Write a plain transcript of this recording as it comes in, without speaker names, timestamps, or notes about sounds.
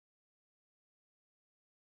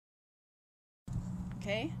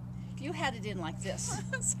Okay? If you had it in like this,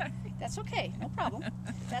 Sorry. that's okay, no problem.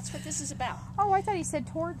 That's what this is about. Oh, I thought he said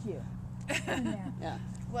towards you. Yeah.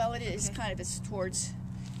 Well, it is kind of, it's towards,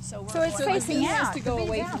 so we're So it's going- facing has out. to go The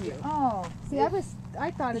away bee's from out. you. Oh, see, I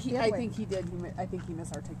thought it the other I way. think he did. I think he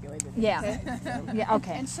misarticulated it. Yeah. Yeah.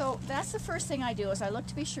 Okay. And so that's the first thing I do is I look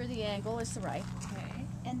to be sure the angle is the right. Okay.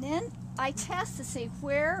 And then I test to see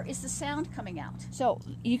where is the sound coming out. So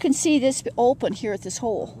you can see this open here at this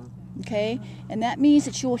hole, okay? And that means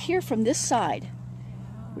that you'll hear from this side,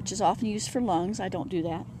 which is often used for lungs. I don't do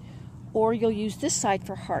that. Or you'll use this side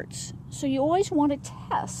for hearts. So you always want to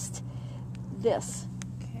test this.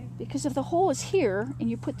 Okay. Because if the hole is here and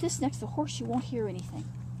you put this next to the horse, you won't hear anything,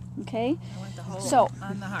 okay? I want the hole So-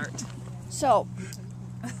 on the heart. So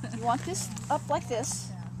you want this up like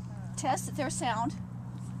this, test that there's sound,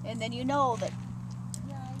 and then you know that.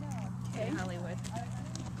 Okay, Hollywood.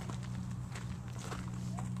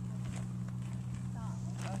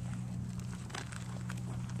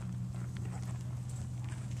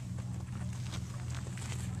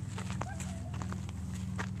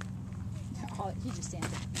 Oh, he just stands.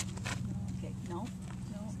 Okay, no?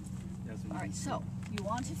 No. All right, so you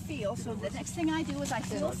want to feel, so the next thing I do is I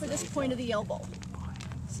feel for this point of the elbow.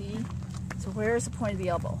 See? So where is the point of the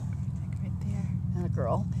elbow? Right there.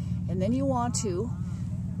 Girl. And then you want to,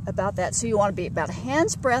 about that, so you want to be about a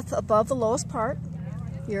hand's breadth above the lowest part.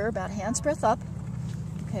 Here, about a hand's breadth up.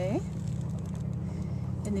 Okay?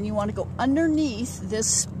 And then you want to go underneath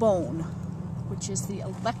this bone, which is the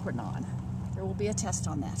olecranon. There will be a test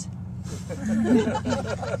on that.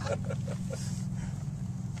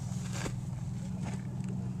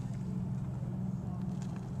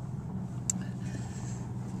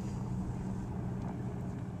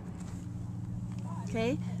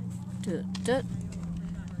 Okay. Dut, dut.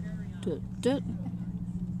 Dut, dut.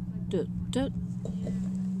 Dut, dut.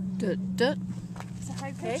 Dut, dut. Is it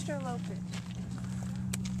high pitched or low pitched?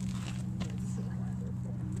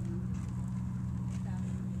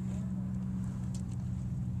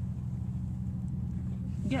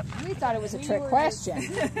 Yep. We thought it was a trick question.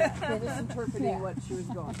 Misinterpreting what she was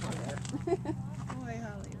going for there. Boy,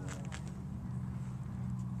 Hollywood.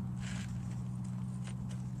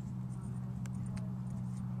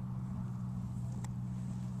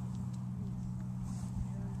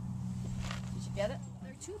 Did you get it?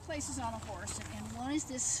 There are two places on a horse, and one is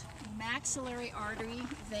this maxillary artery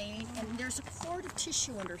vein, and there's a cord of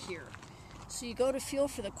tissue under here. So you go to feel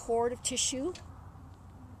for the cord of tissue,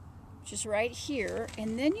 which is right here,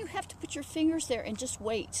 and then you have to put your fingers there and just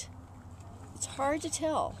wait. It's hard to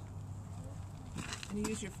tell. And you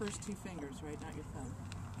use your first two fingers, right? Not your thumb.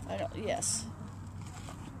 I don't, yes.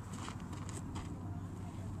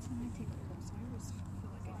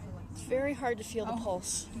 It's very hard to feel the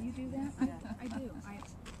pulse. Do you do that? I do.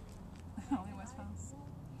 Only West Falls.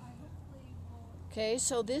 Okay,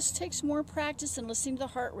 so this takes more practice than listening to the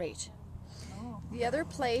heart rate. The other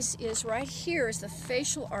place is right here is the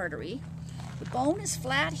facial artery. The bone is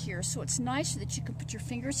flat here, so it's nice that you can put your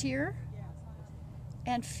fingers here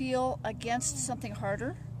and feel against something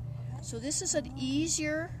harder. So this is an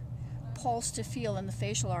easier pulse to feel in the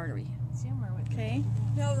facial artery. Okay?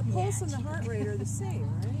 Now the pulse and the heart rate are the same,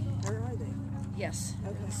 right? Or are they? Yes.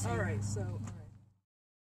 Okay. All right. So